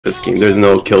this game. There's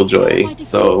no Killjoy,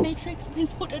 so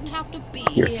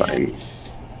you're fine.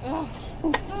 Oh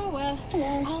well,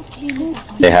 I'll clean this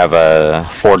up. They have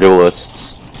 4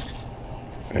 duelists.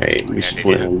 Alright, we should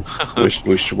win.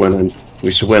 we should win on.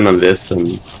 We should win on this and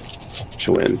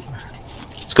should win.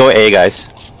 Let's go A, guys.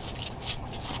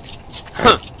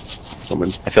 Someone.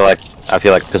 I feel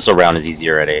like pistol round is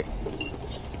easier at A.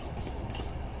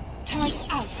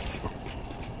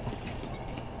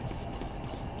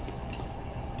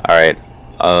 Alright.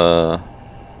 I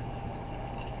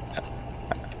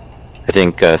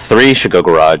think 3 should go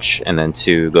garage, and then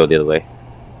 2 go the other way.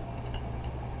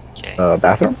 Okay.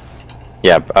 Bathroom?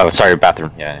 Yeah, oh, sorry,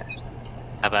 bathroom. Yeah.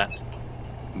 How about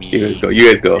me? You guys go.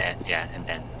 You guys go. Yeah, and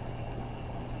Ben.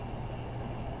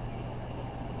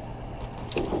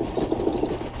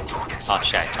 Oh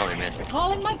shit, I totally missed.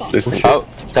 Calling my boss. Oh,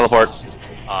 teleport.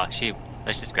 Oh shoot,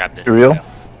 let's just grab this. For real?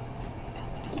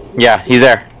 Yeah, he's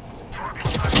there.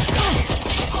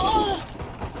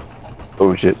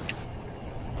 Oh shit.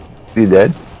 Is he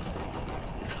dead?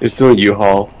 There's still a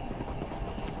U-Haul.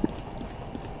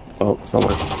 Oh,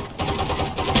 someone. You're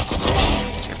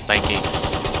flanking.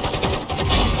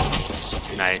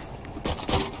 Nice.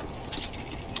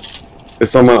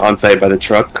 There's someone on site by the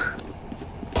truck.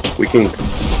 We can.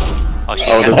 Oh shit.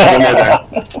 Oh, there's one more there.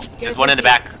 There's one in the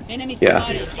back. Yeah.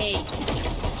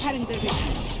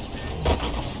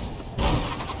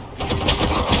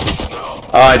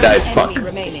 Oh, I died. Fuck.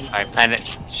 Alright,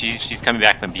 planet. She's coming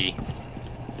back from B.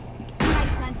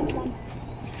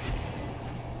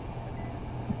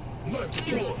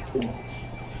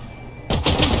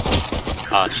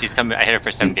 Oh, she's coming. I hit her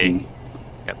for 78.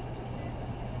 Yep.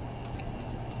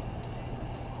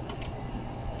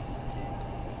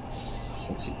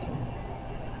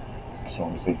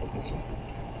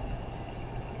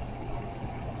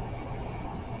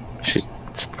 She's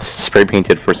spray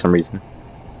painted for some reason.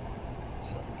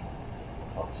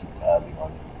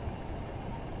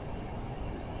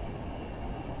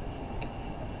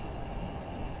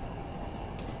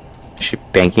 Is she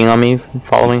banking on me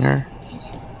following her?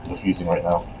 Defusing right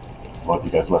now. Both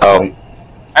you guys left. Oh. Right.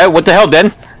 Hey, what the hell,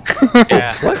 Ben?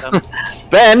 Yeah.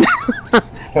 Ben?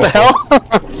 What the hell?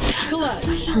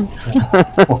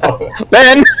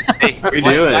 Ben! Hey, What are you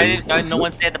doing? why did no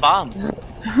one say the bomb?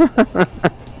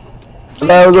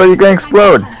 That was where you can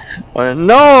explode. No!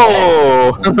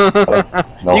 No You can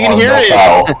harm, hear no it.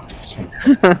 foul.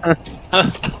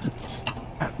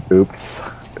 Oops.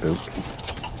 Oops.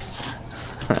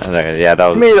 Yeah, that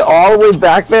was. You made it all the way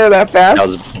back there that fast? That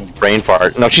was brain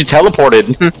fart. No, she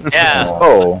teleported. Yeah.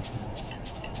 Oh.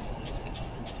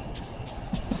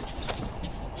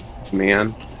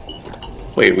 Man.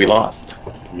 Wait, we lost.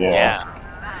 Yeah.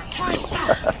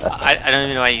 I don't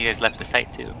even know why you guys left the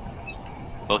site too.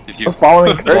 Both of you. We're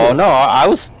following Curtis. Well, no, I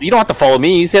was. You don't have to follow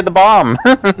me. You said the bomb.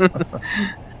 Oh,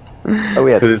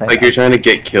 we had Because it's to like you're trying to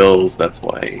get kills. That's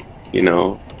why. You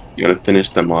know, you want to finish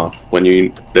them off when you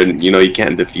can't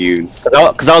defuse.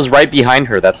 Because I was right behind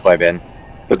her. That's why, Ben.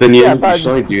 But then you, Yeah, you but- should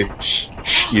only do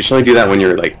you should only do that when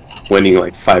you're like winning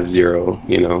like 5-0.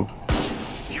 You know.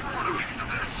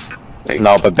 Like,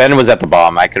 No, but Ben was at the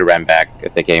bomb. I could have ran back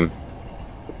if they came.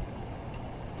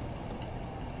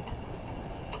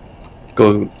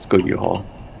 let's go U-Haul.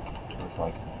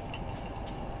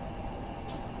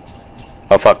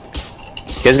 Oh fuck!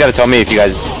 You guys gotta tell me if you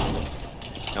guys.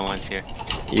 No one's here.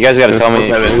 You guys gotta tell me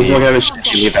if There's no Kevin.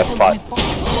 you leave that spot.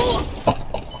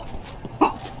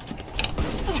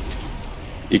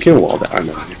 You can wall that. I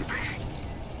know.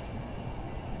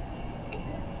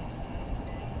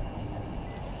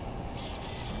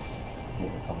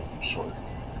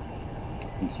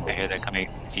 I hear they're coming.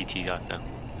 CT also.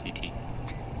 CT.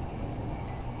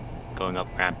 Going up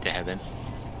ramp to heaven.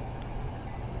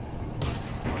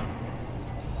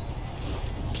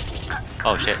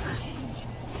 Oh shit.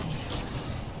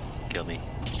 Kill me.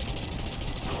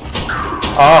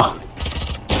 Oh!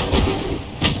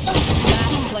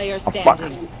 Last player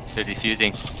standing. They're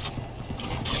defusing.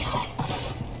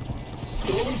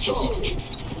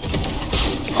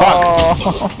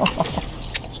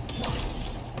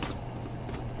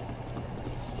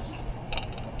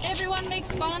 Everyone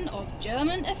makes fun of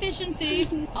German efficiency.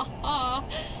 Haha.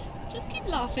 Just keep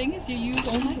laughing as you use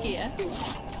all my gear.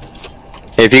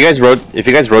 Hey, if you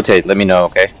guys rotate, let me know,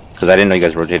 okay? Because I didn't know you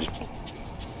guys rotated.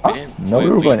 We didn't- no, we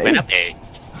were going went A. up A.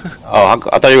 Oh,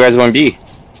 I thought you guys were going B.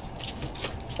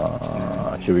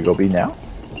 Should we go B now?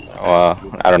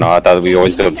 I don't know. I thought we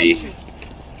always go B.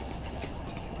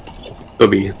 Go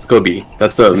B. Let's go B.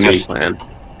 That's the main plan.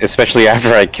 Especially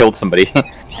after I killed somebody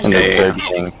in the Yeah. third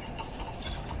thing.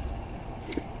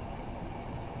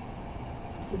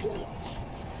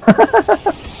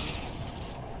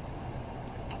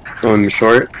 Someone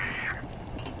short.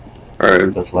 Or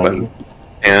They're flanking.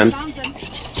 and Found them.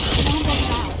 Alarm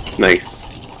bot down.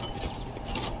 nice.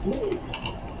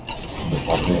 They're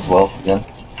flanking as well, again.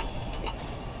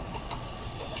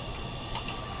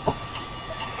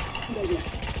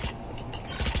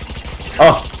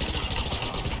 Oh!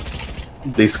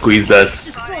 They squeezed us.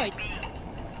 Destroyed.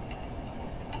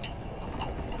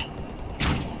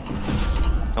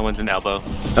 Someone's an elbow.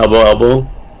 Elbow, elbow.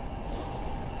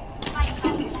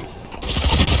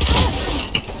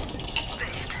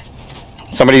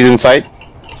 Somebody's in sight.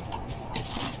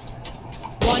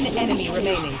 One enemy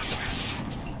remaining.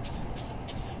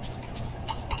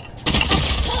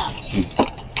 He's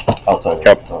outside.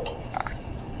 Yep. Outside.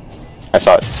 I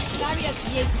saw it. Barrier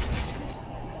created.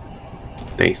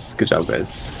 Nice. Good job,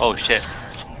 guys. Oh shit.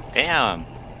 Damn.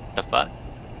 The fuck?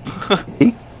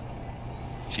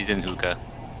 She's in hookah.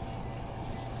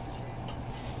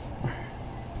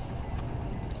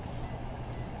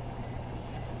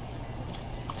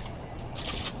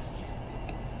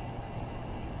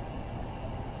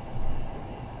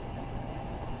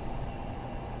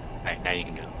 Alright, now you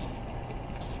can go.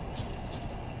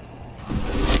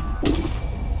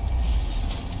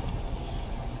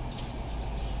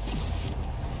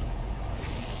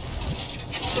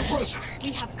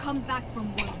 We have come back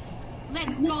from worse.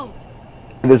 Let's go.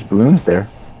 There's balloons there.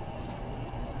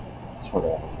 That's where they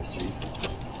have a history.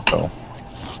 Oh.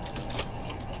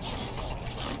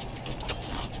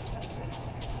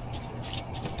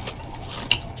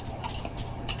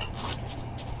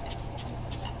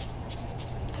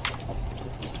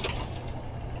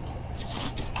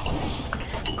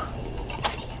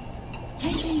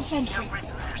 Placing sentry.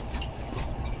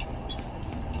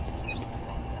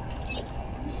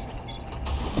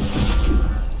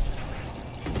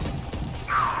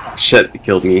 Shit, it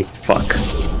killed me. Fuck.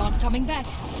 Bot coming back.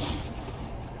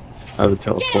 I have a Get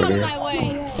out of teleporter. my way.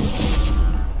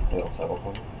 They don't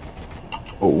teleport.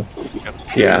 Oh.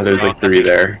 Yeah, there's like 3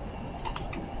 there.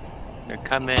 They're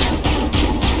coming.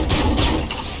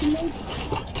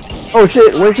 Oh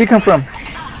shit, where'd she come from?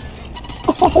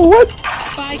 Oh, what?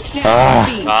 Spike down Ah.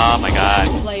 B. Oh my god.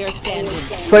 Player standing.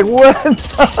 It's like, what?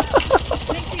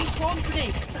 Placing swarm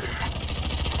grenade.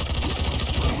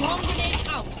 Swarm grenade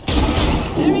out.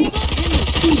 Variable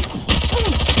enemy.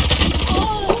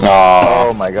 Oh,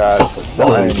 Oh my god.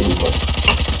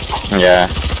 yeah.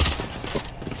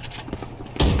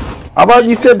 How about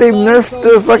you said they nerfed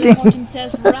the fucking Teleport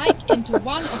himself right into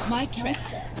one of my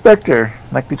traps. Spectre?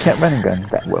 Like they can't run a gun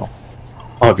that well.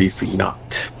 Obviously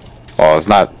not. Well, it's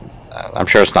not. I'm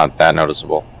sure it's not that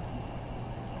noticeable.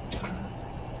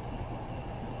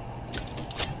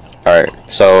 All right.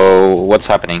 So what's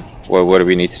happening? What do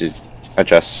we need to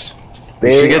adjust?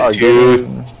 We should They get are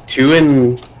two-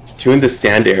 getting... two in the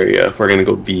stand area if we're gonna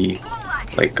go B.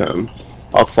 Like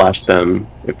I'll flash them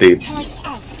if they. Turret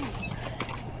out.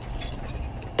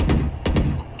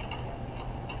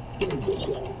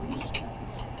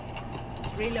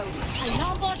 Reload.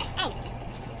 Alarm bot out.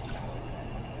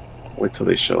 Wait till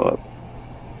they show up.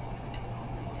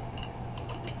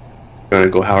 You wanna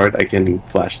go, Howard? I can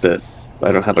flash this.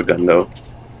 I don't have a gun though.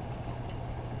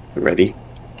 Ready?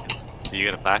 Are you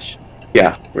gonna flash?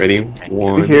 Yeah, ready? You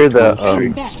 1, hear the 2, 3.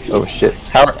 Back. oh shit.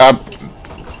 Howard,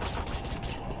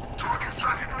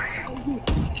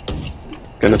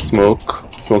 Gonna smoke.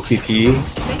 Smoke CT.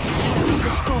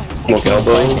 Destroyed. Smoke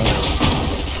elbow.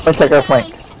 Let's take our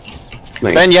flank.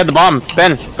 Nice. Ben, you have the bomb.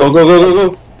 Ben. Go, go, go, go,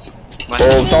 go.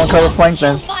 Oh, someone cover flank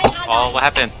then. My ally. Oh, what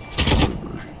happened?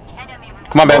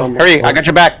 Come on, Ben. Hurry. I got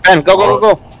your back. Ben, go, go,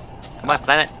 go, go. Come on,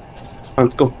 planet.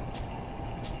 Let's go.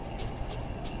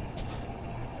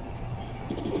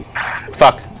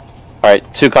 Fuck. All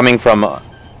right. 2 coming from.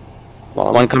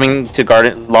 Long. 1 coming to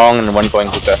garden long and 1 going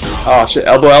hookah. Oh shit!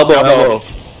 Elbow, elbow, elbow.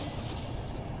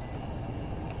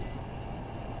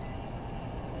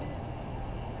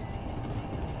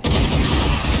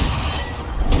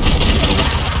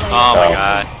 Oh my Oh.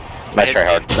 god. Nice try,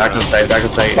 Howard. Back in sight. Back in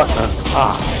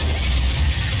sight.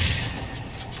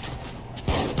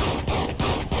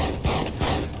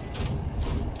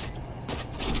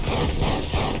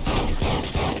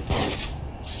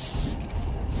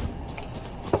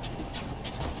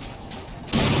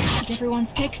 Is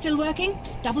everyone's tech still working?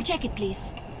 Double check it,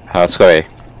 please. Let's go A.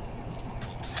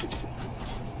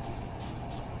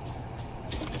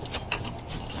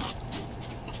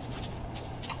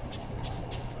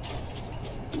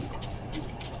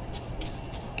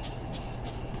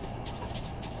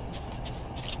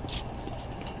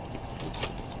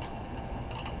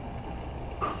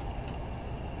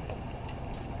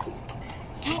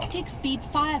 Tactics beat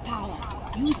firepower.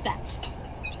 Use that.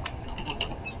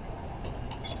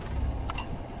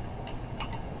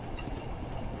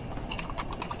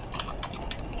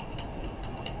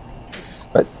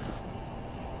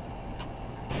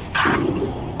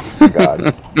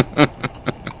 god.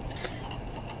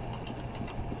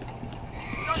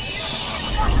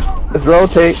 Let's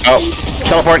rotate. Oh,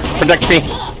 teleport, protect me.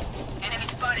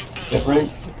 Hit rate?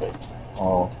 Okay.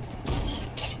 Oh.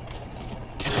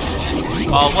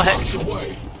 Oh, what?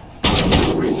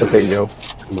 Okay, yo.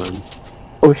 Come on.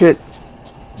 Oh shit.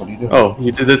 What are you doing? Oh,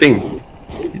 you did the thing.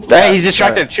 Hey, he's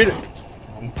distracted. Shoot it.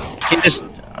 He just.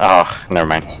 Oh, never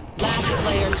mind. Last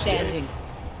player standing.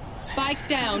 Spike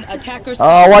down. Attackers.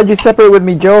 Oh, why'd you separate with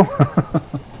me, Joe?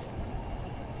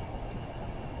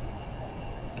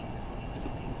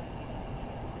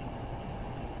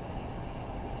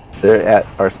 They're at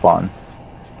our spawn.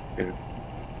 Yeah.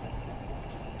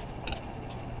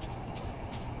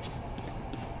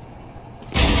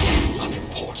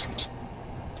 Unimportant.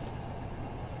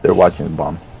 They're watching the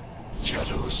bomb.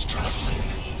 Shadows traveling.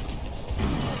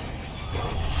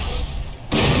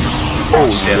 Oh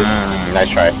shit. Nice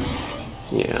try.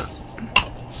 Yeah.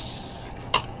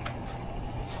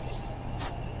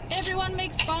 Everyone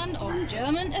makes fun of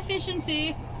German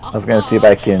efficiency. I was gonna see if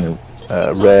I can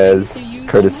res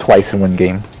Curtis twice in one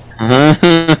game.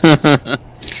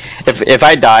 If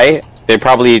I die, they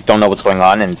probably don't know what's going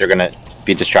on and they're gonna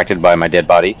be distracted by my dead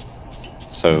body.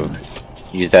 So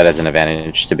use that as an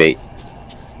advantage to bait.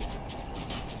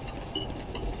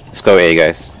 Let's go A,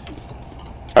 guys.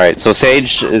 Alright, so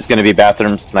Sage is gonna be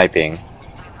bathroom sniping.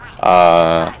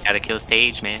 Gotta kill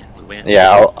Sage, man. We win.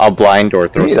 Yeah, I'll blind or We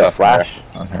throw need a stuff. flash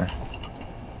on her.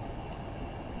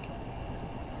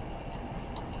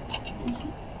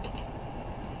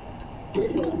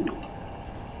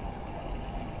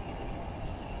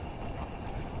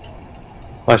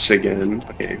 Flash again.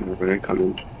 Okay, we're gonna come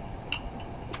in.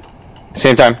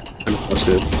 Same time. I'm gonna flash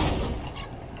this.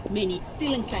 Many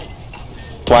still in sight.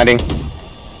 Blinding.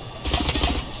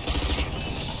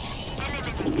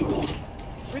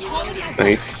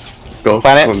 Nice. Let's go.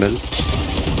 Planet. Come on, man.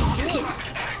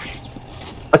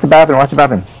 Watch the bathroom, watch the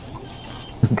bathroom.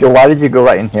 Joe, why did you go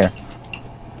right in here?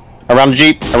 Around the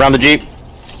Jeep. Around the Jeep.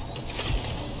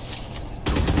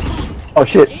 Oh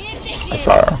shit. I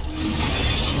saw her.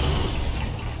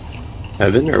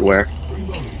 Heaven or where?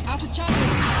 Out of charges.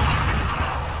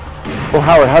 Oh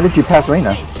Howard, how did you pass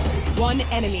Reyna? One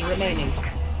enemy remaining.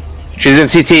 She's in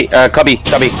CT. Cubby.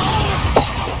 Cubby.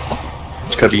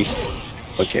 Cubby.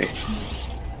 Okay.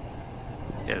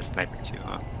 Yeah, the sniper too,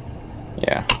 huh?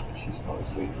 Yeah. She's probably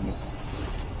saving me.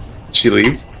 Did she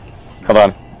leave? Hold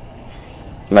on.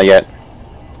 Not yet.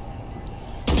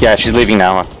 Yeah, she's leaving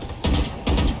now.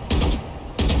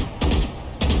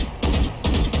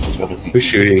 Go to CT. Who's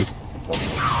shooting?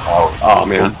 Out. Oh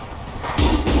man.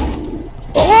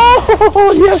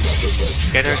 Oh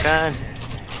yes! Get her gun.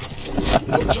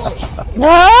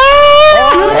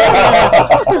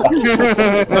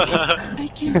 I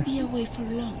can't be away for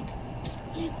long.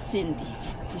 Let's end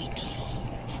this quickly.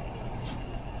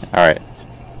 Alright.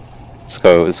 Let's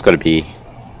go to B.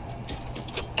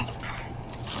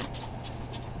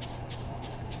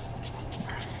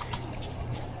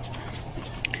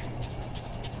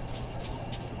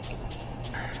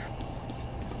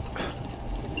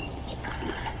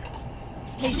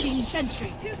 Placing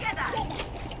sentry. Together.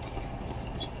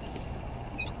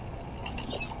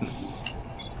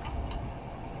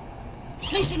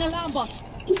 Placing alarm bot.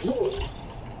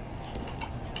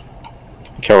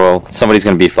 Carol, somebody's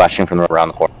gonna be flashing from around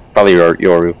the corner. Probably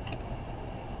Yoru.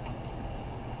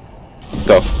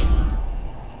 Go.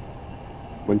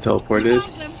 One teleported.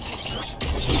 Found them.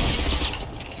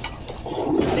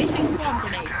 Placing swarm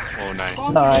grenade. Oh, nice.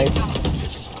 Swarm Nice. grenade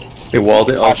out. They walled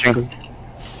it. Flashing.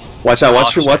 Watch out!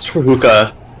 Watch for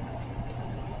hookah.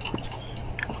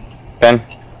 Ben.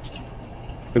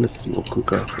 I'm gonna smoke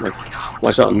hookah. Like,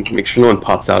 watch out and make sure no one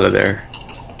pops out of there.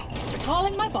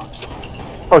 Recalling my bot.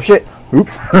 Oh shit!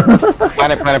 Oops.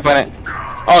 Planet.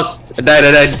 Oh, I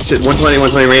died. Shit,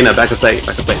 120 Reyna. Back to sight.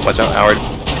 Watch out, Howard.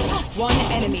 One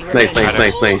enemy remaining.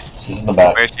 Nice. She's in the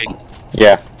back. Where is she?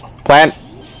 Yeah. Plant.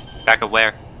 Back of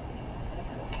where?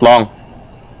 Long.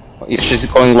 She's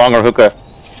going long or hookah.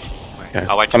 Okay.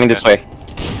 I'll watch Coming you this then. way.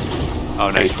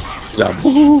 Oh, nice. Good job.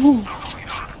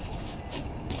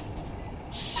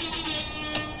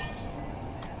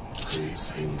 They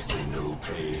think they know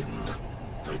pain.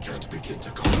 They can't begin to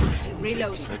comprehend.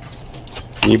 Reloading.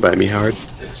 Can you buy me, Howard?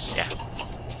 This. Yeah.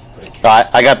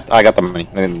 I got the money.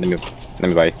 Let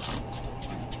me buy you.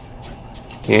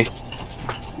 Okay.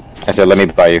 I said let me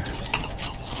buy you.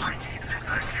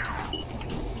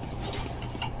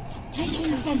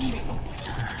 Placing sentry.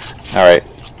 Alright.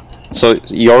 So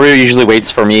Yoru usually waits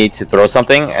for me to throw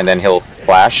something and then he'll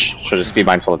flash, so just be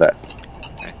mindful of that.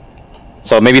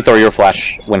 So maybe throw your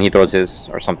flash when he throws his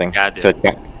or something. Yeah, I do. So it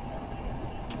can't-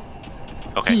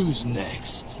 Okay. Who's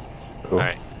next?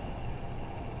 Alright.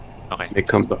 Okay. They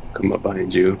come up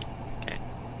behind you.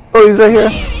 Oh, he's right here.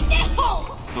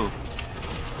 Who?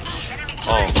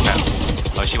 Oh, crap.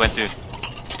 Oh, she went through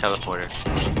teleporter.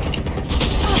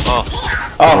 Oh.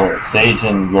 Oh, Sage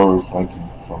and Yoru flanking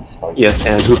from Spike. Yes,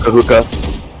 and hookah.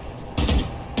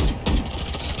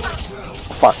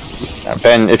 Fuck.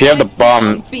 Ben, if you have the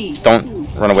bomb, don't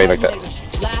run away like that.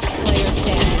 Last player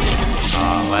standing.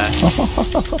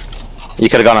 What? You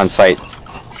could have gone on site.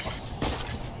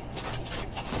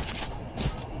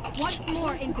 Once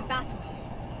more into battle.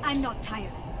 I'm not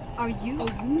tired. Are you?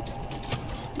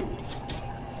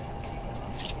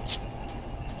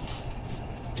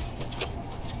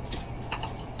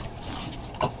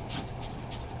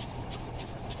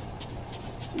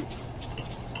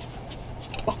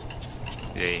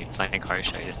 They flank car,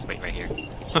 should I just wait right here?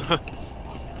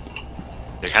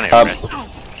 They're kind of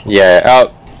aggressive. Yeah.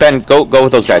 Ben, go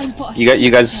with those guys.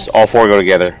 You guys all four go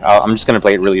together. I'm just gonna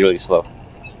play it really slow.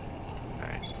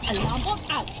 Alright. Alarm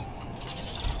bot out.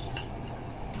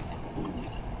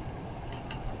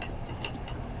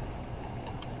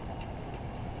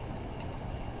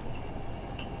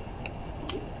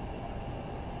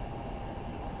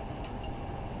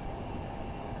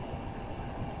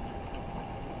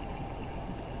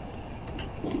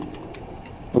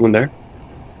 Someone there?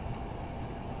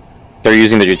 They're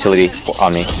using the utility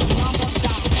on me.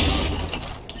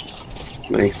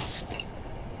 Nice.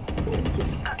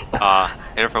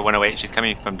 Hit her for 108. She's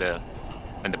coming from in the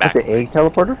Like back. the egg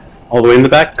teleporter? All the way in the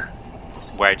back?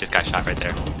 Where I just got shot right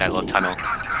there. That little tunnel.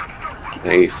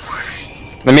 Nice.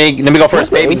 Let me go first, That's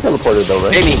the baby. egg teleporter though,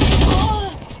 right? Baby.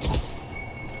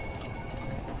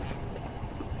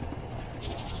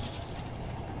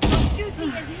 Duty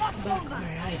is not over.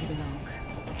 Where I belong.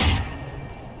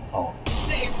 Oh,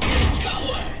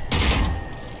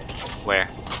 Where?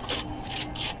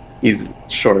 He's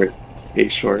short.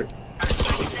 He's short.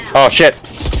 Oh shit.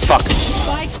 Fuck.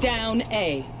 Spike down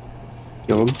A.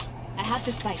 Kill him. I have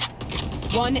the spike.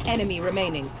 One enemy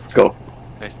remaining. Let's go.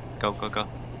 Nice. Go. 30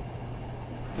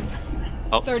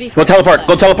 Go teleport.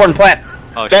 Go teleport and plant.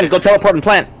 Oh, Ben, shit. go teleport and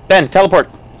plant. Ben, teleport.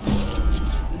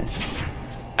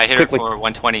 I hit quickly. her for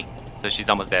 120, so she's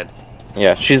almost dead.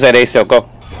 Yeah, she's at A still. Go.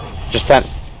 Just plant.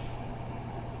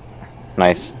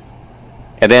 Nice.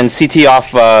 And then CT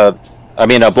off. Block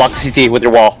CT with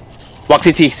your wall. Block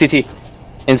CT.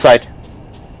 Inside.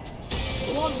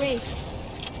 Wall raised.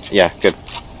 Yeah, good.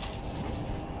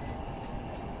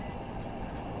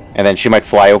 And then she might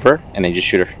fly over, and then just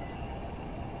shoot her.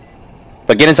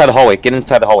 But get inside the hallway.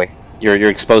 You're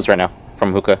exposed right now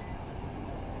from hookah.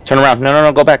 Turn around.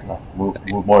 No, go back. no, move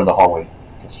more in the hallway.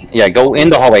 Yeah, go in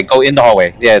the hallway.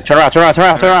 Yeah, turn around.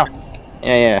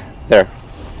 Yeah. There.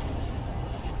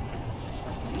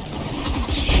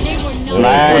 They were not.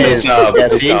 Nice. Yeah,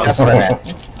 See, that's what I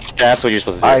meant. That's what you're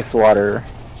supposed to do. Ice water.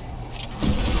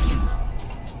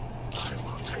 I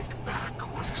will take back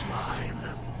what is mine.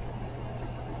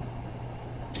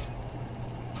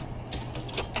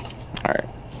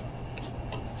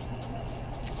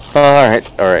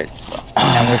 Alright.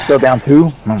 And we're still down 2?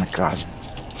 Oh my god.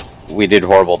 We did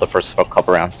horrible the first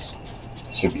couple rounds.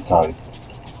 Should be tied.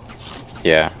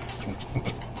 Yeah.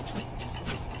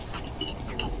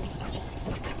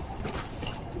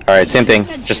 Alright, same thing.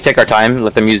 Just take our time,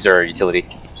 let them use their utility.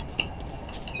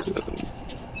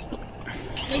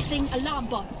 Placing alarm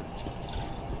bot.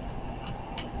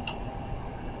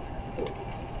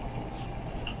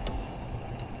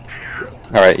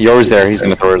 Alright, yours there, he's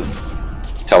gonna throw his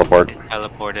teleport.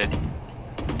 Teleported.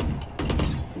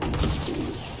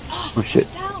 Oh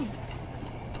shit. Down.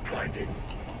 Blinding.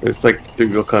 There's like 3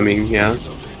 people coming, yeah.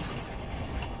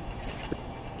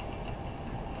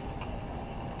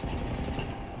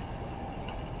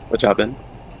 Watch out, Ben.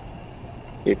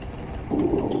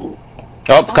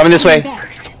 Oh, coming this way.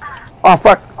 Oh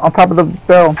fuck! On top of the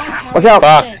bell. Watch out!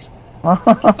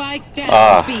 Fuck. Spike down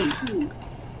Ah. B.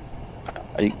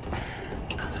 Are you,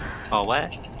 Oh,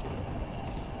 what?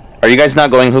 are you guys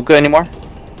not going hookah anymore?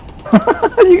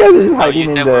 You guys are just Oh, hiding you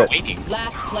in said we're the. waiting.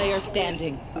 Last player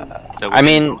standing. So I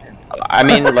mean,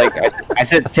 like I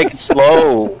said, take it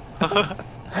slow. I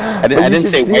But you didn't should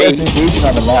say see us wait. engaging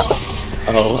on the map.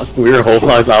 Oh, we were holding.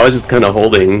 I was just kind of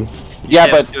holding. Yeah,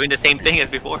 but doing the same thing as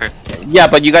before.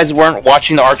 you guys weren't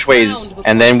watching the archways,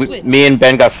 and then me and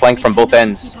Ben got flanked from both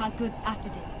ends. Keep our goods after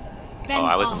this. Oh, Spend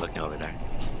I wasn't all. looking over there.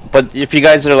 But if you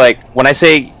guys are like, when I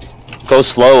say go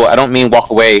slow, I don't mean walk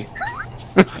away.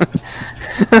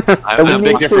 But we big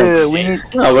need difference. to. We need.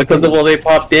 No, because they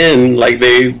popped in like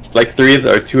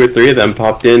two or three of them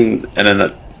popped in and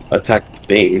then attacked the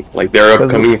thing. Like they're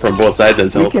Because coming from both sides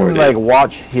and We can teleported. like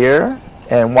watch here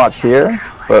and watch here,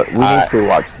 but we need to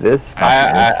watch this.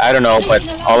 I don't know, but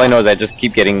all I know is I just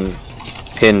keep getting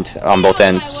pinned on both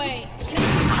ends.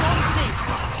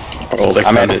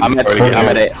 I'm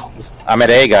at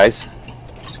A, guys.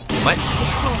 What?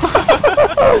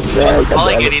 Oh, man,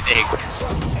 Calling anything.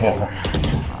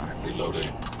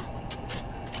 Reloading.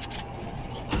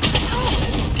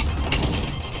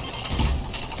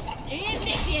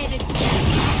 Initiated.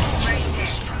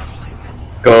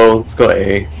 Let's go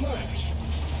A.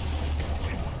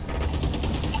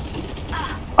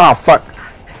 Oh fuck.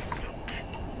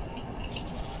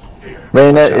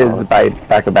 Reyna is by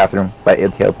back of bathroom by a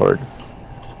teleport.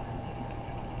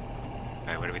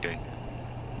 Alright, what are we doing?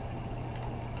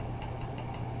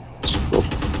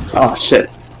 Oh shit.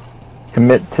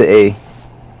 Commit to A.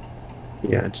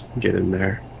 Yeah, just get in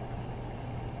there.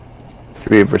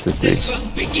 3 versus 3.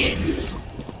 Begins.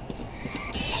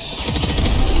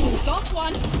 Got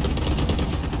one.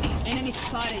 Enemy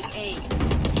spotted A.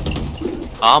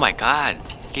 Oh my god.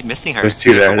 Keep missing her. There's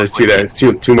two there. There's two there. There's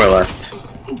two more left.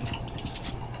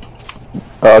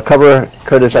 Cover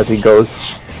Curtis as he goes.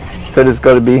 Curtis,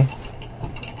 go to B.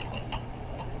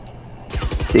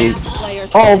 C. Player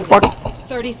Oh standing. fuck.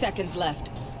 30 seconds left.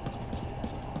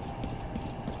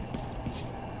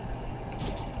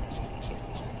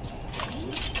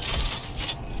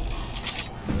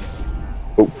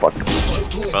 Oh fuck.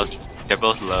 They're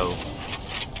both low.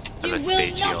 You Let's will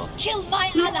stage not heal. kill my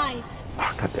allies.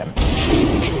 Oh, God damn it.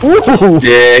 Woo!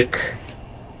 Dick.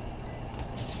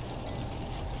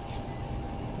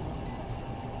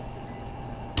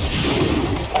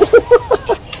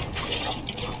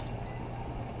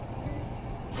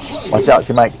 Watch out,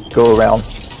 she might go around.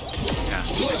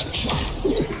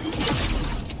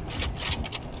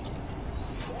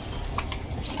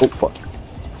 Oh fuck.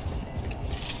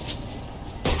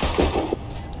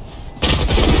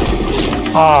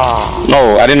 Ah.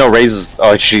 No, I didn't know Raze was.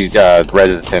 Oh, she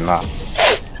reses him.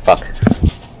 Fuck.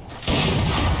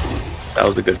 That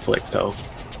was a good flick, though.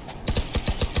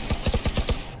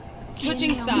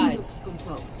 Switching sides.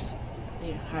 Composed.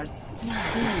 Their hearts still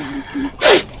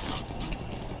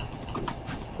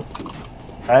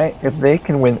Alright, if they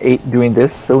can win 8 doing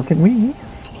this, so can we.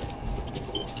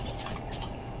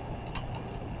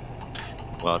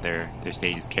 Well, their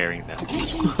stage is carrying them.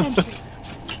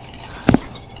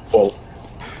 Whoa.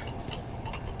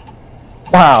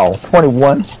 Wow,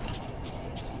 21.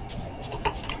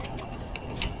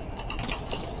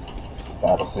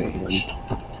 Battle Sage.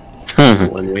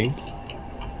 One way.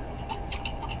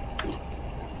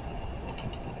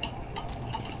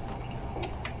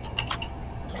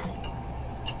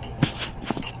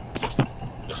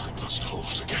 I must hold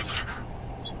together.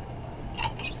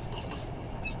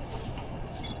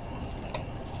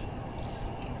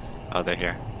 Oh, they're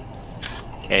here.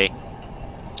 Hey.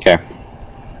 Okay.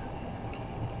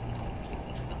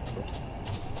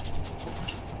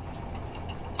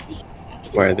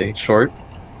 Where are they? Short?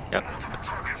 Yep.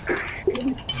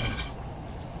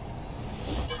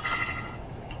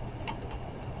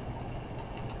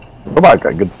 Robot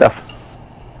got good stuff.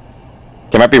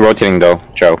 They might be rotating though,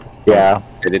 Joe. Yeah.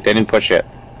 They didn't push it.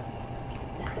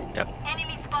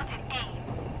 Enemy spotted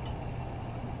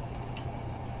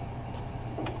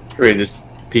A. Ready, just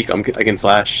peek. I can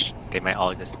flash. They might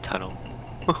all just tunnel.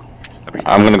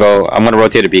 I'm gonna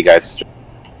rotate to B, guys.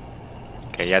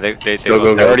 Okay, yeah, they're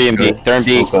Go. They're already in B. They're in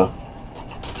B. Hookah.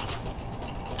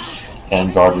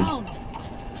 And Garden.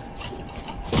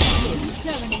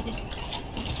 Terminated.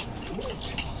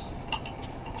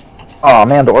 Oh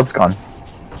man, the orb's gone.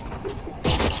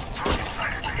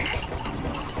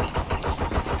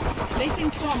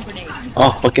 Placing swarm grenade.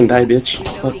 Oh, fucking die, bitch.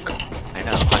 Reloading. Fuck. I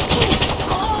know.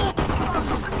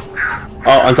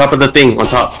 Oh, on top of the thing. On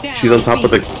top. She's on top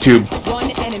of the tube.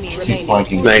 One enemy Keep remaining.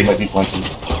 flanking. Nice. Might be flanking.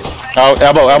 Oh,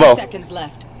 elbow, 30 elbow. seconds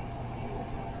left.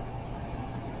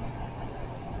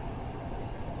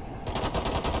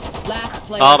 Last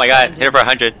player Oh my god, standing. hit her for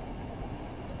 100.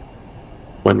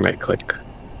 One right click.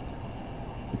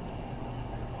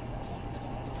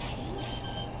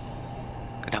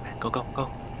 Go down, man. Go.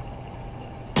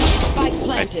 Spike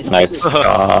planted. Nice.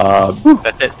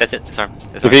 That's it. Disarm.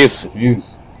 Defuse.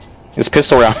 Diffuse. It's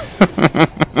pistol round.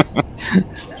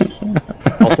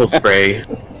 Also spray.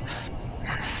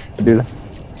 Do that.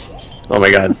 Oh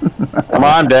my god. Come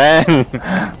on, Dan.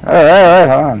 Alright,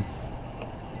 hold on.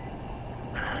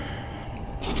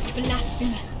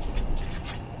 Blasphemous.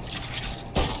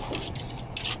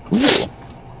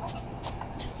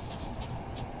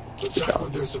 Attack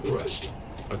when they're suppressed.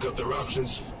 I cut their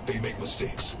options, they make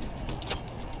mistakes.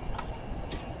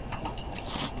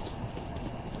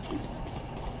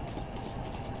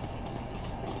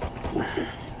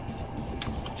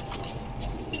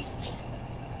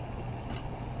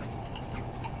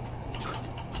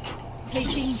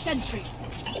 Placing sentry.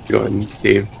 Go ahead,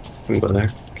 Dave. We can go there.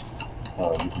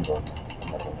 You can go.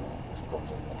 I'm not gonna go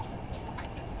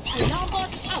there. Alarm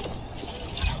bot out.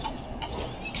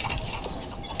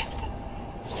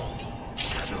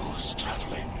 Shadows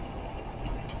traveling.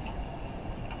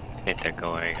 I think they're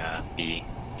going B.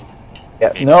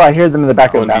 Yeah, no, I hear them in the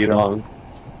back of the Won't be bathroom. long.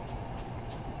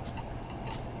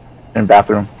 In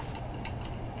bathroom.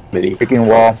 Mini. Picking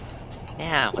wall.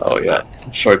 Yeah. what Oh the yeah.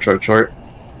 fuck? Short.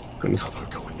 Cover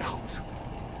going out.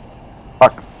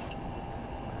 Fuck.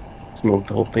 Smoke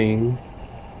the whole thing.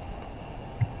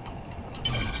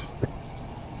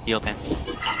 Heal pen.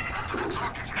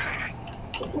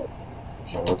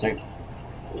 Shall I rotate?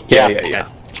 Yeah.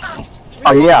 Yes.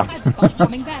 Oh yeah. Bot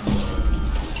coming back.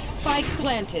 Spike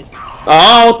planted.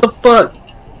 Oh, what the fuck?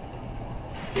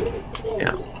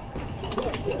 Yeah.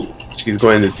 She's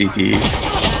going to CT.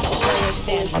 Last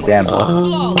player standing. Oh, damn.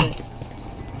 Flawless.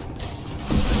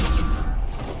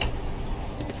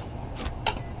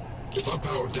 If I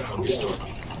power down, restart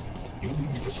me. You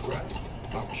leave me for scrap.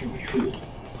 I'll kill you.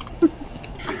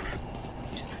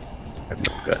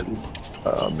 Good.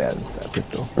 Oh man, it's that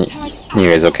pistol. You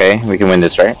guys okay? We can win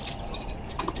this, right?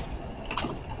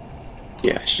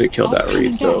 Yeah, I should have killed that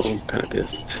Reese though. I'm kind of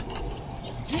pissed.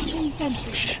 Placing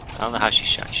sentry. I don't know how she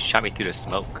shot. She shot me through the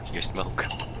smoke. Your smoke.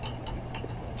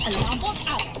 Alarm bot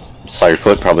out. Saw your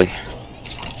foot, probably.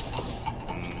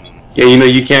 Yeah, you know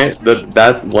you can't.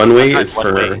 That one way is One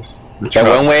for way. the That truck.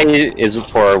 one way is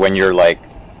for when you're like,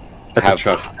 At the have-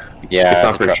 truck. yeah. It's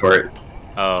not for truck. short.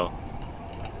 Oh.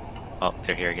 Oh,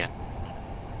 they're here again.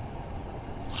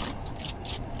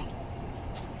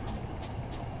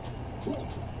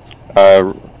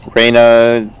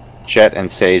 Reyna, Jet,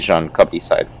 and Sage on Cubby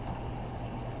side.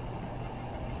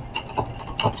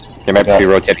 They might be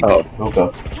rotating. Oh,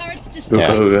 Hookah. Turrets destroyed.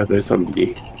 Yeah. Ooga, there's some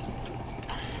B.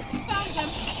 Found them.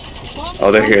 Bomb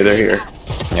Oh, they're here. They're here.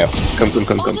 Yep.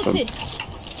 Come. On assist.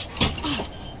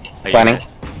 Are you Planning. good?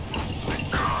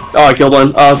 Oh, I killed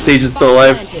one. Oh, Sage is still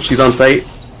alive. She's on site.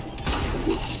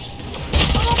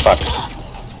 Fuck.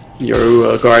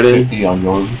 Yoru garden. 50 on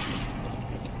yours.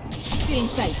 Feeling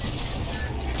sight.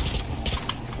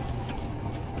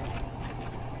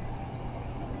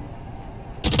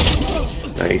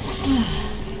 Nice.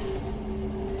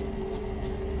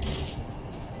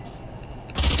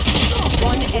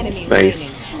 One enemy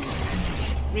Nice.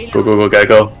 remaining. Go, gotta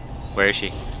go. Where is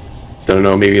she? Don't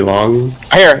know, maybe long.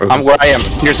 Here, I'm where I am.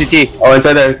 Here's CT. Oh,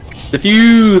 inside there.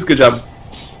 Diffuse. Good job.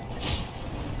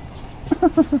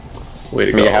 Way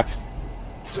to Give me a go. half.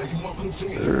 Taking one for the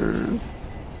team.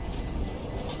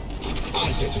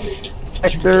 I detonate.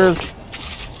 Hectors.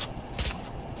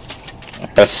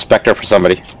 That's Spectre for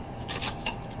somebody.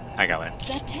 I got one.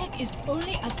 Their tech is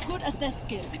only as good as their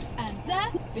skill. And there,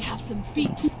 we have some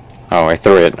beats. Oh, I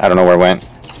threw it. I don't know where it went.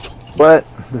 What?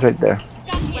 It's right there.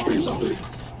 Gun here. Reloading.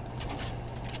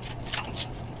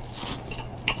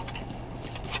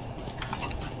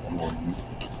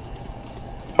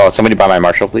 Oh, somebody buy my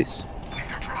Marshall, please.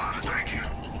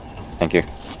 Thank you.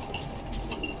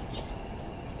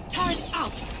 Turret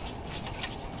out.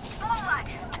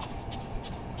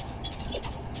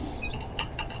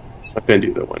 I'm gonna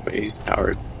do the one way,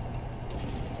 Howard.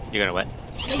 You're gonna what?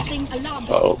 Placing alarm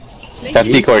bot. Oh, That's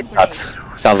decoy shots.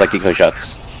 Sounds like decoy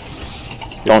shots.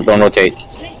 Don't rotate.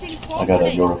 Placing I swarm got a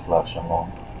grenade. Yoru flash on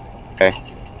long. Okay.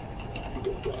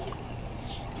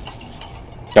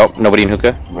 Nope, nobody in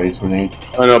hookah. Raise grenade.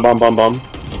 oh no, bomb.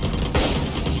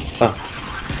 Oh.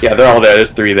 Yeah, they're all there.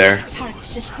 There's 3 there.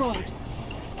 Turrets destroyed.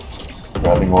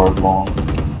 Grabbing orb long.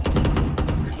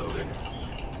 Reloading.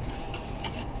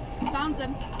 Found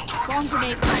them. Swarm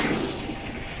grenade out.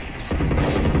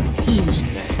 Who's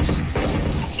next?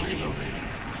 Reloading.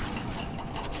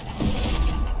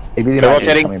 Maybe they They're might be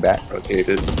rotating. coming back.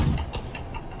 Rotated.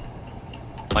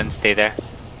 One, stay there.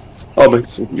 Oh, but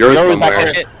it's yours Yoru's back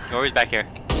somewhere. here. Yoru's back here.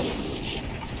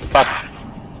 Fuck.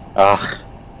 Ugh.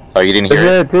 Sorry, you didn't They're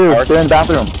hear here it? too. They're in the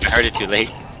bathroom. I heard it too late.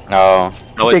 No.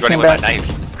 I was They running came with my back.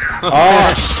 knife.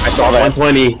 Oh, I saw that.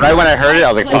 120. Right when I heard it,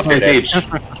 I was like, fuck Inside it. Sage.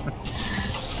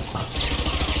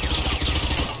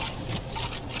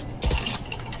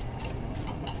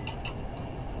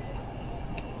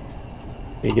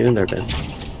 Hey, get in there, Ben.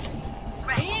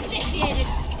 Initiated.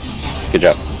 Good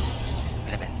job.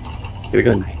 Get a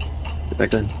gun. Get that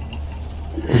gun.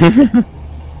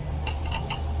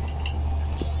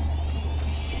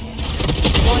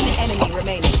 One enemy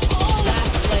remaining.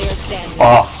 Last player standing.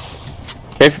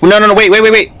 No,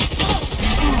 wait.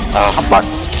 Oh, fuck.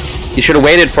 You should have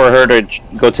waited for her to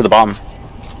go to the bomb.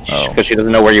 Oh. Because she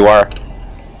doesn't know where you are.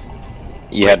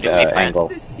 You had Wait, did we the plan? angle.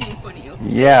 The symphony of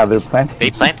Yeah, they're planting.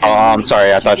 They planted. Oh, I'm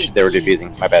sorry. I thought they were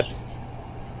defusing. My bad.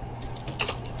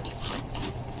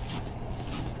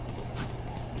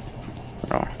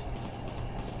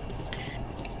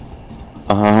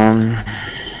 Oh.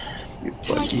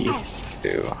 Lucky.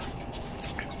 Ew.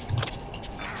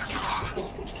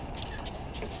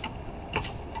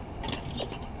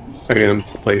 Are you gonna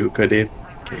play hookah, Dave?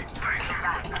 Okay.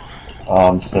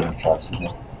 Setting traps in here.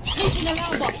 Placing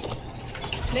alarm bot.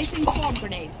 Placing swarm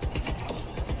grenade.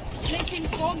 Placing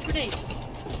swarm grenade.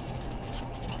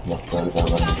 Left, right, right,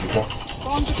 right.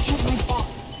 Swarm grenade has my bot.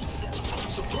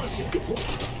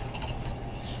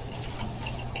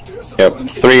 Yep.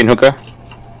 3 in hookah. I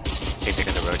think they're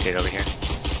gonna rotate over here.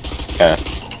 Yeah.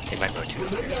 They might rotate.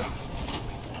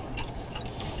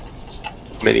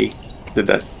 Mini, did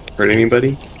that hurt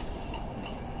anybody?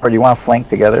 Or do you want to flank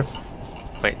together?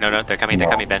 Wait, no, they're coming, they're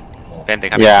coming, Ben. Ben, they're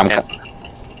coming. Yeah, I'm. Ben.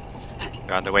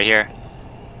 They're on their way here.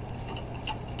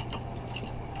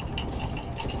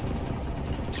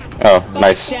 Oh, Spike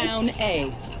nice. down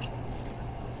A.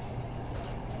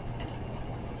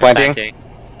 Planting.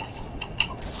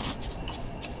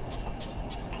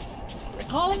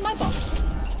 Recalling my bot.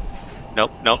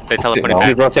 Nope, they're teleporting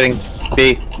She's back. rotating.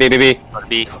 B. Go to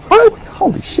B. What?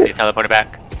 Holy They shit. teleported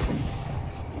back.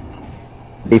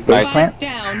 They fake Nice. plant?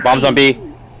 Down. Bombs on B.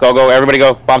 Go, go, everybody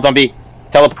go. Bombs on B.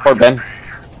 Teleport, Ben.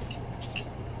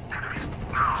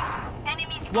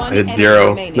 One I did enemy 0.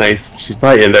 remaining. Nice. She's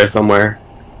probably in there somewhere.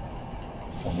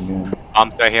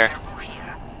 Bombs right here.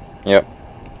 Yep.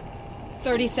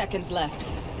 30 seconds left.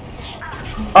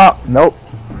 Oh, nope.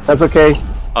 That's okay.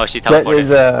 Oh, she Jet teleported.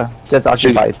 is, Jet's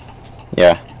occupied.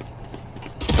 Yeah.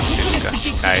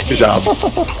 Nice. Good job.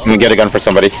 I'm gonna get a gun for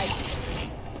somebody.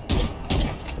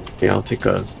 Yeah, I'll take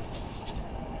a.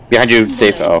 Behind you,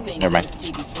 Dave. Oh, never mind.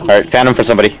 Alright, Phantom for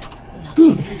somebody.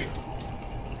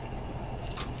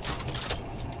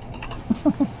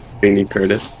 We need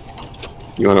Curtis.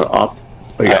 You wanna op?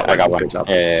 Oh, you I got one. Good job.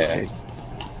 Yeah, yeah, yeah. Okay.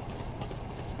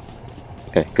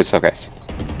 Okay, good stuff, guys.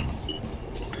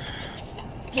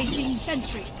 Placing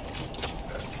sentry.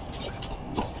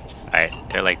 Alright,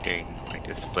 they're like doing like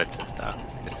just splits and stuff.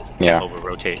 Just Yeah. over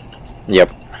rotate. Yep.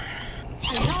 Alarm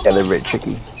Yeah, they're bot. very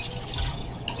tricky.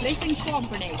 Placing swarm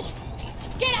grenade.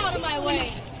 Get out of my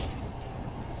way.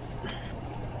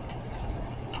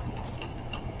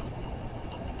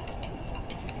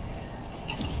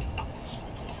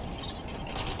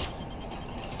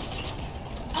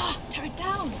 Ah, tear it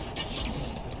down.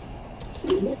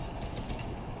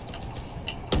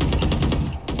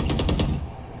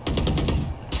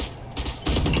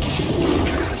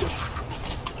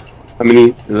 How many?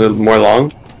 Is it more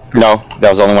long? No, that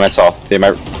was the only one I saw. They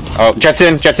might. Oh, Jet's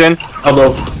in! Jet's in!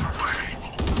 Elbow.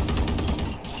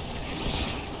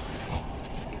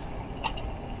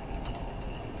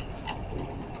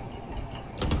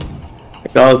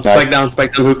 No, Nice. spike down,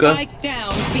 hookah. Spike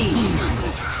down B.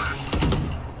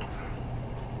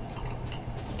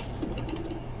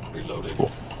 Reloading.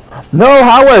 No,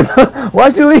 Howard!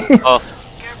 Why'd you leave? Oh,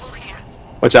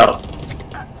 Watch out.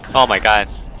 oh my god.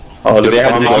 Oh, Do the they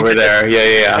have bomb's the- over there.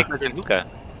 Yeah. Mike was in hookah.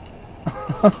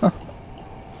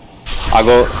 I'll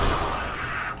go.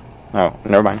 Oh,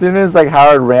 never mind. As soon as like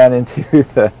Howard ran into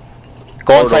the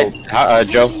Go inside,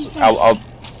 Joe. I'll. I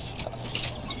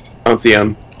don't see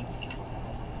him.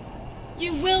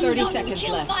 You will 30 not seconds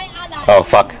kill left. my ally. Oh,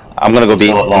 fuck. I'm gonna go B.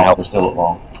 Still at and long. help. They're still at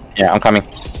long. Yeah, I'm coming.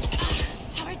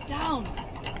 Tear it down.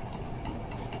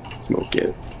 Smoke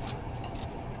it.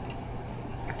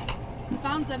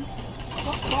 Found them.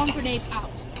 Swarm grenade out.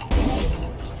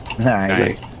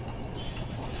 nice.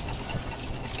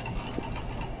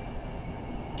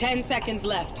 10 seconds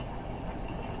left.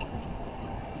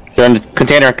 They're in the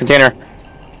container. Container.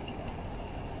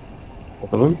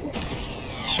 Both of them.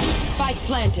 Spike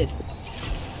planted.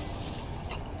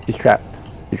 She's trapped.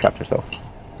 She trapped herself.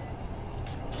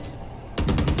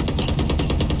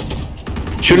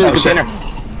 Shoot in the Oh, shit. container.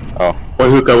 Oh. One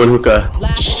hookah.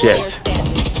 Last player Shit.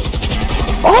 standing.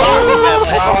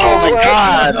 Oh my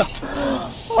god!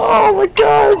 Oh my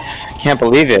god! Can't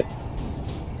believe it.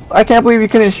 I can't believe you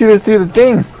couldn't shoot her through the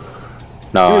thing.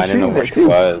 No, You were I didn't know shooting where there, she too.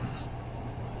 was.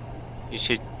 You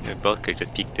should both could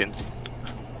just peeked in.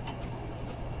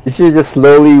 You should have just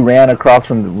slowly ran across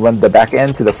from the back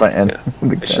end to the front end.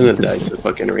 I shouldn't have died to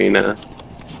fucking Reina.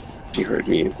 She heard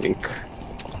me, I think.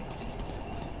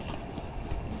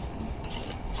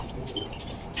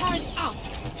 Tear it out.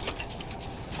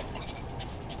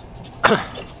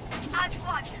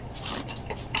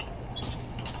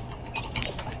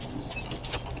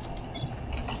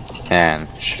 Man,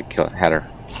 should have had her.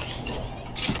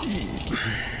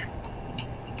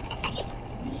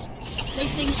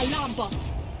 Placing alarm bot.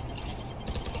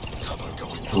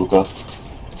 Hookah.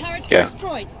 Turret Yeah.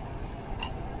 destroyed.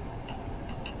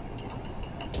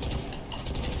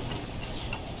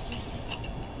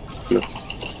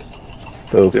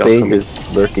 So Yeah, Sage come is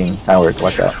lurking. Howard,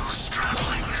 watch out.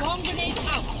 Bomb grenade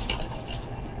out.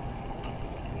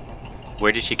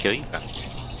 Where did she kill you from?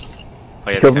 Oh,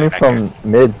 yeah, Killed they're me back from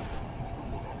mid.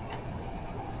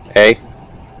 A.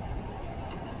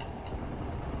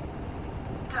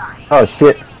 Oh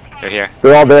shit. here. They're here.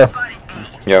 They're all there.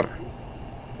 Yep.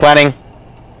 Planning.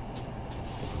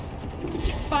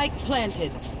 Spike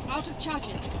planted. Out of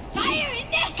charges. Fire in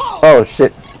the hole! Oh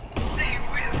shit.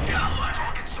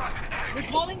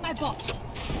 Recalling my bot.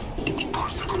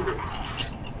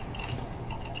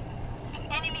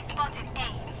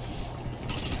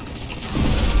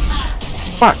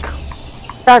 Fuck.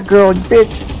 That girl,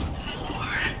 bitch.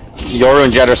 Yoru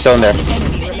and Jet are still in there.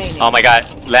 Enemy remaining. Oh my god.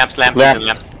 Lamps, lamps, Lamp.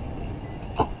 lamps.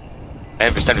 I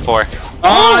have 74.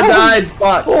 Oh, I died!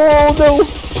 Fuck! Oh no.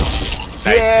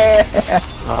 Nice. Yeah.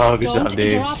 Oh, good Don't job,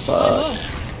 Dave. interrupt my work.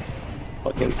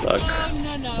 Fucking suck.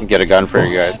 Oh, no. Get a gun for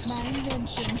you guys. My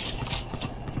invention.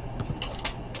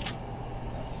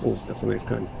 Oh, that's a nice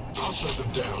gun. I'll shut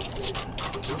them down.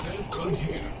 Until then, gun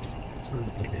here. Son of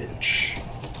a bitch.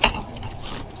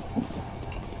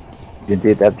 You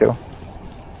did that, Joe.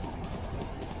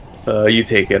 You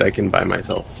take it. I can buy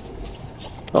myself.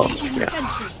 Oh, yeah.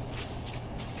 Sentry.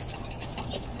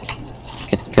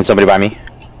 Can somebody buy me?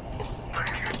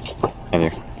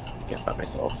 Thank you. Can't buy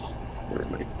myself. Never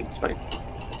mind. It's fine.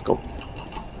 Let's go.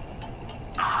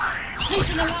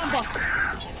 Placing alarm bot.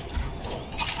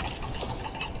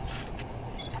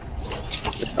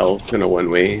 Elf in a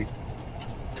one-way.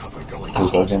 Cover going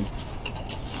Hookah out. again.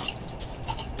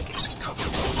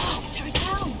 Turret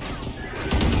down.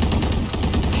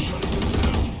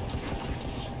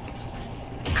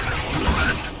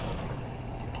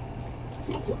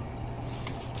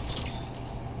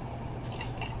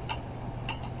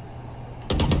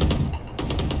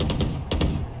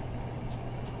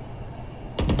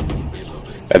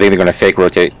 I think they're gonna fake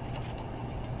rotate.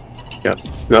 Yeah.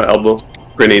 No, elbow.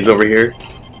 Grenades over here.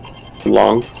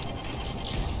 Long.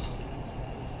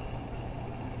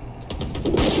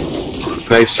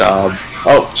 Nice job.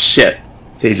 Oh, shit.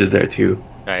 Sage is there too.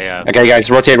 Okay, guys,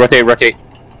 rotate, rotate, rotate.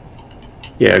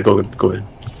 Yeah, go in.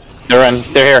 They're in.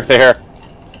 They're here. They're here.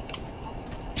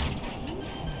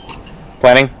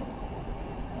 Planning.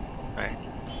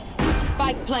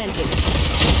 Spike planted.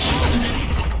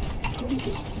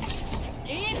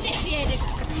 Initiated.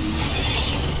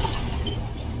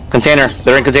 Container.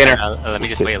 They're in container. Let me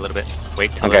just wait a little bit.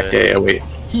 Wait till Okay. Yeah, wait.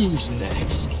 Who's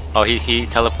next? Oh, he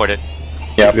teleported.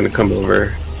 Yep. He's gonna come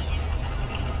over.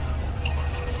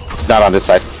 Not on this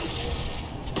side.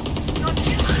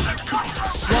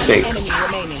 Thanks. Enemy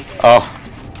remaining. Oh.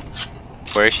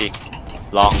 Where is she?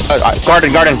 Long.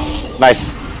 Garden.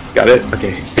 Nice. Got it?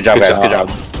 Okay. Good job, guys. Good job.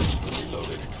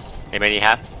 Anybody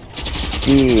have?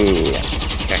 Yeah.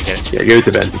 Okay, get it. Yeah, give it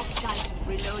to Ben.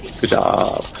 Good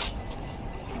job.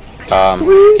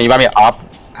 Can you buy me an op,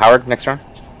 Howard, next round?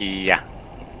 Yeah.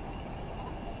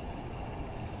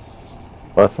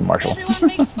 Well, that's a Marshall. Everyone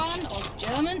makes fun of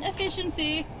German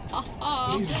efficiency. Ha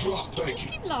ha. Need a drop, thank Just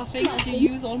you. keep laughing as you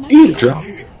use all my Eat kills. drop.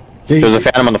 Here. There's a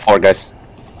phantom on the floor, guys.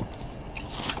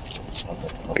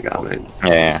 I got it.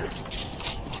 Yeah.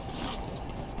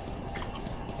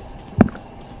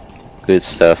 Good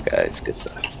stuff, guys. Good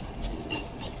stuff.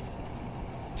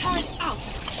 Turret out.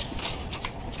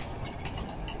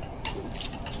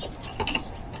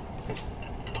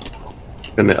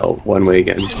 Gonna help one way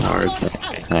again. Hard.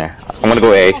 Yeah. I'm gonna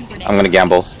go A. I'm gonna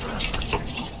gamble.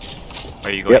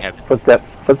 Where are you going, Yep. Heaven?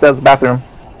 Footsteps. Footsteps. Bathroom.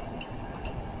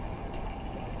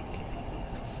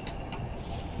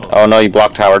 Oh no, you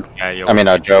blocked Howard. Yeah, you're I mean,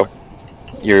 Joe.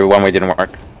 Your one way didn't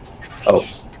work. Oh.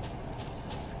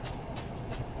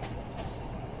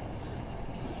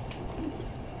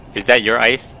 Is that your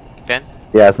ice, Ben?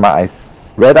 Yeah, it's my ice.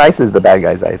 Red ice is the bad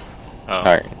guy's ice. Oh.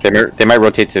 Alright. They might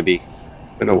rotate to B.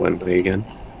 Gonna one way again.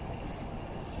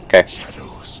 Okay.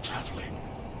 Shadows traveling.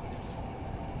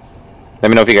 Let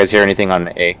me know if you guys hear anything on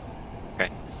A.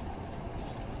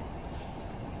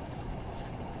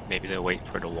 Maybe they'll wait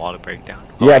for the wall to break down.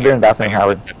 Yeah, they're in bathroom, I hear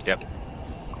Howard. footsteps, Yep.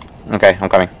 Okay, I'm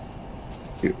coming.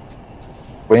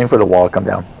 Waiting for the wall to come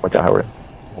down. Watch out, Howard.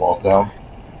 Walls down.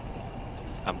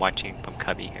 I'm watching from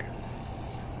Cubby here.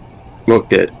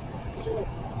 Smoked it.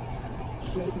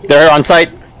 They're on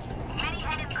site.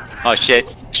 Oh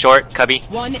shit. Short, Cubby.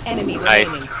 One enemy Nice.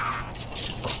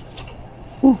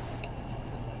 remaining.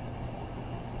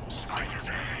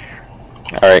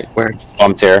 Alright. Where?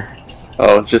 Bomb's here.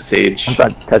 Oh, it's just Sage. I'm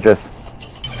sorry, Tetris.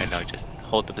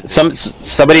 hold the position.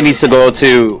 Somebody needs to go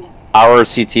to our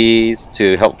CTs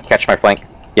to help catch my flank.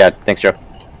 Yeah, thanks, Joe.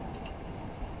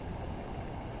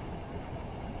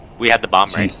 We had the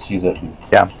bomb, right? She's at B.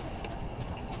 Yeah.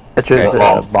 Tetris,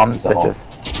 Okay. bomb It's a bomb.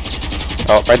 Tetris.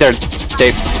 Oh, right there,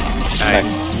 Dave.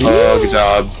 Nice. Oh, good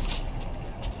job.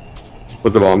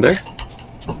 Was the bomb there?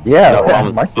 Yeah, No, yeah,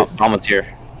 bomb marked it. was here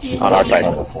on our side.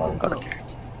 Another flying.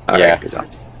 Alright, Yeah. good job.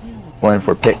 Going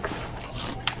for picks.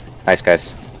 Nice,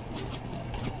 guys.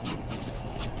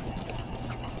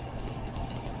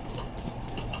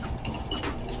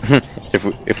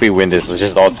 If we win this, let's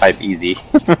just all type easy.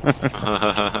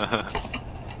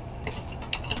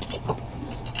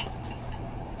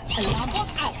 Alarm bot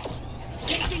out.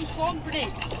 Placing swarm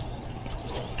grenade.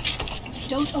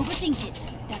 Don't overthink it.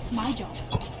 That's my job.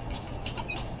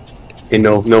 Hey,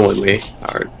 no one way.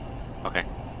 Howard. Okay.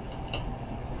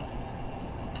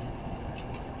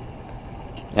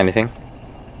 Anything?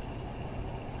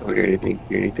 Don't hear anything.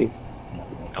 Hear anything?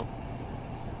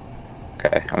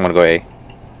 Okay, I'm gonna go A.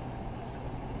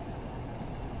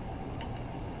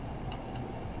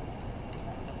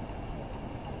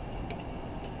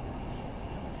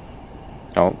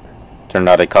 Oh, turned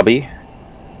out a cubby.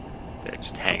 They're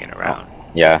just hanging around.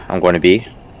 Yeah, I'm going to B.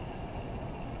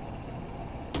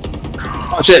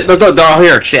 Oh shit! They're all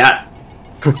here. Shit. I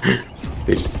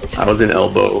was in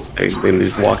elbow. And they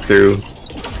just walked through.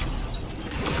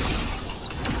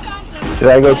 Should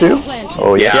I go too? Planted.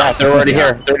 Oh yeah. Yeah, they're already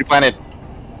here. They're already planted.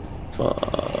 Fuck.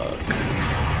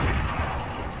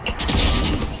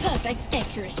 Perfect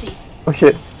accuracy. Oh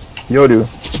shit. Yoru.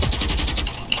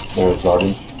 More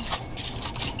garden.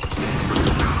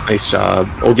 Nice job.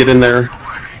 Oh, get in there.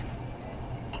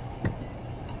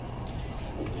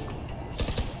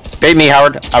 Bait me,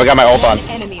 Howard. I got my ult on.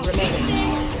 Enemy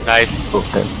remaining. Nice.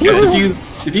 Okay. Yeah,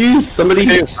 if you use somebody.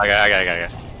 I got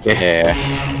it. Yeah.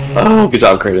 Oh, good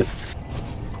job, Curtis.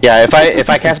 Yeah, if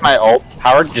I cast my ult,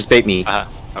 Howard, just bait me.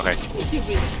 Okay.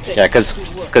 Yeah,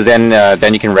 cause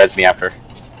then you can res me after.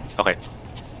 Okay.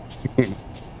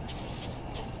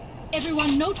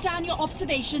 Everyone note down your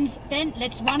observations, then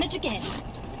let's run it again.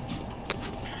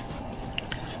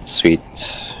 Sweet.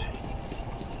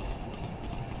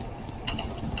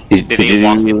 Did he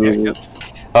walk in there? Yep.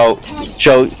 Oh,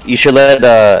 Joe, you should let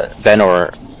Ben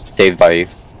or Dave buy you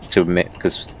to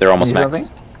because they're almost Need max.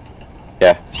 something?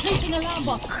 Yeah. Placing alarm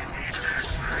bot.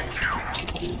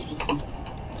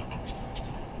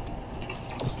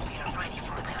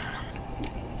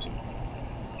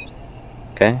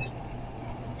 Okay.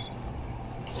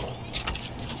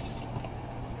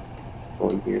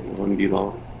 One here, one be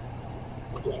long.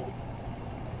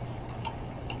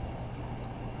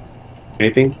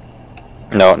 Anything?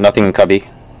 No, nothing in cubby.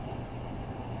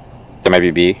 There might be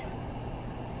B.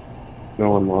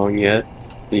 No one long yet.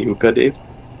 Yuka, Dave?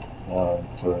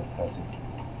 Turret hasn't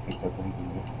picked up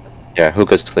anything yet. Yeah,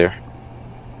 hookah's clear.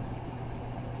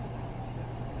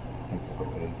 I think we'll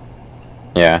go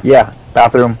A. Yeah. Yeah.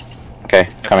 Bathroom. Okay,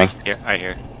 coming. Here, right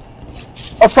here.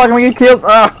 Oh fuck! I'm gonna get killed.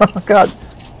 Oh god.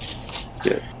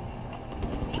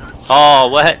 Oh,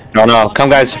 what? No, come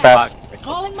guys, fast.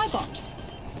 Calling my bot.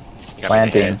 You got me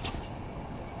Planting. in.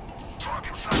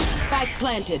 Spike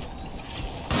planted.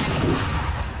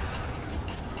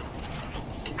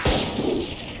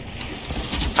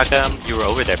 How come you were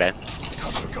over there, Ben?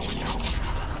 Cover going out.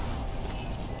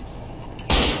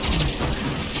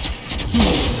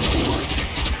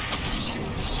 Stay in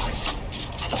sight.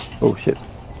 Oh shit.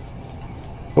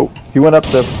 Oh, he went up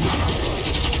the.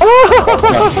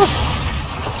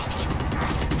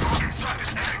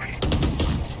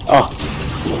 Oh,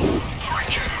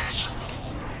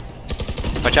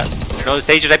 Watch out. No,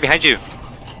 Sage is right behind you. On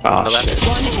Ah, the left. shit.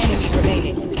 One enemy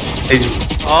remaining.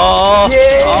 Oh!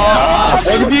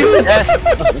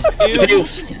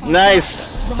 Defuse. Nice.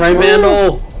 Prime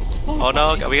Vandal. Oh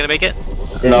no, are we gonna make it?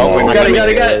 No, we got it.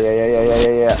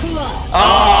 Yeah.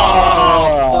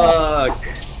 Oh, fuck.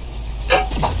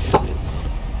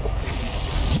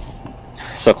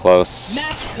 So close.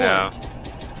 Max No.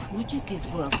 As much as this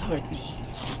world hurt me,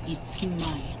 it's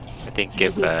mine. I think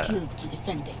And I if, will kill to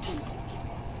defend it.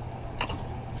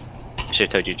 I should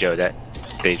have told you, Joe, that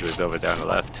Sage was over there on the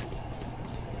left.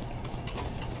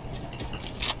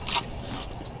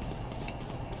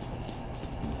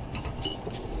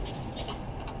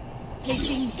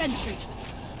 placing sentry.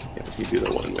 Yeah, you do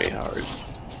the one way, Howard.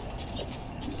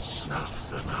 Snuff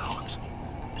them out.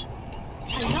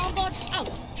 Alarm bot out.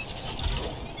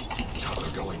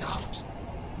 Cover going out.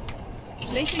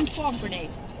 Placing swarm grenade.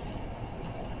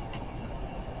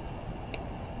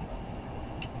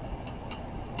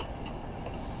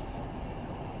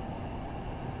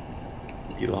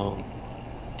 Be long.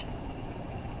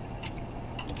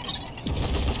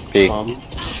 B.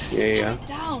 Yeah.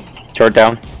 Down. Short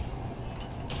down.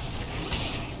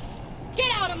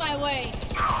 Get out of my way.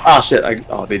 Oh shit!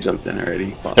 They jumped in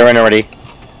already. Fuck. They're in already.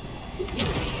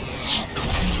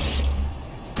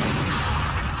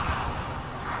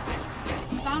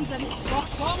 Found them.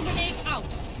 Swarm grenade out.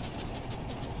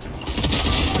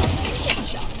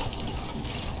 Headshot.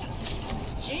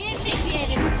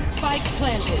 Initiated. Spike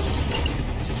planted.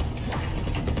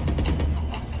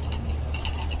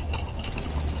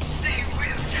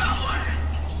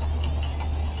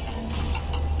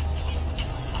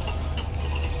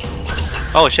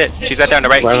 Oh shit, she's right there on the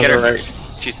right. Right Get on her. the right.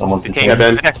 She's Someone's detained. Yeah,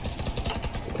 Ben. There.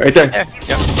 Right there. There.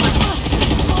 Yep.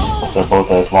 They're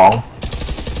both as long.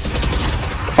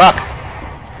 Fuck!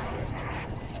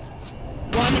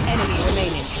 One enemy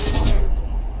remaining.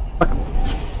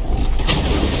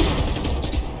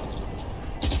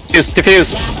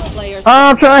 Defuse! Player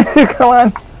I'm trying to come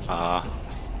on.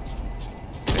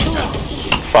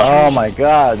 Fuck. Oh my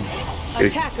god.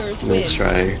 attackers win. Nice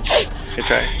try. Good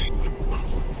try.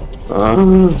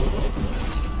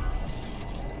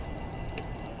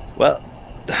 Well.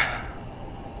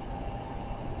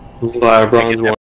 Bronze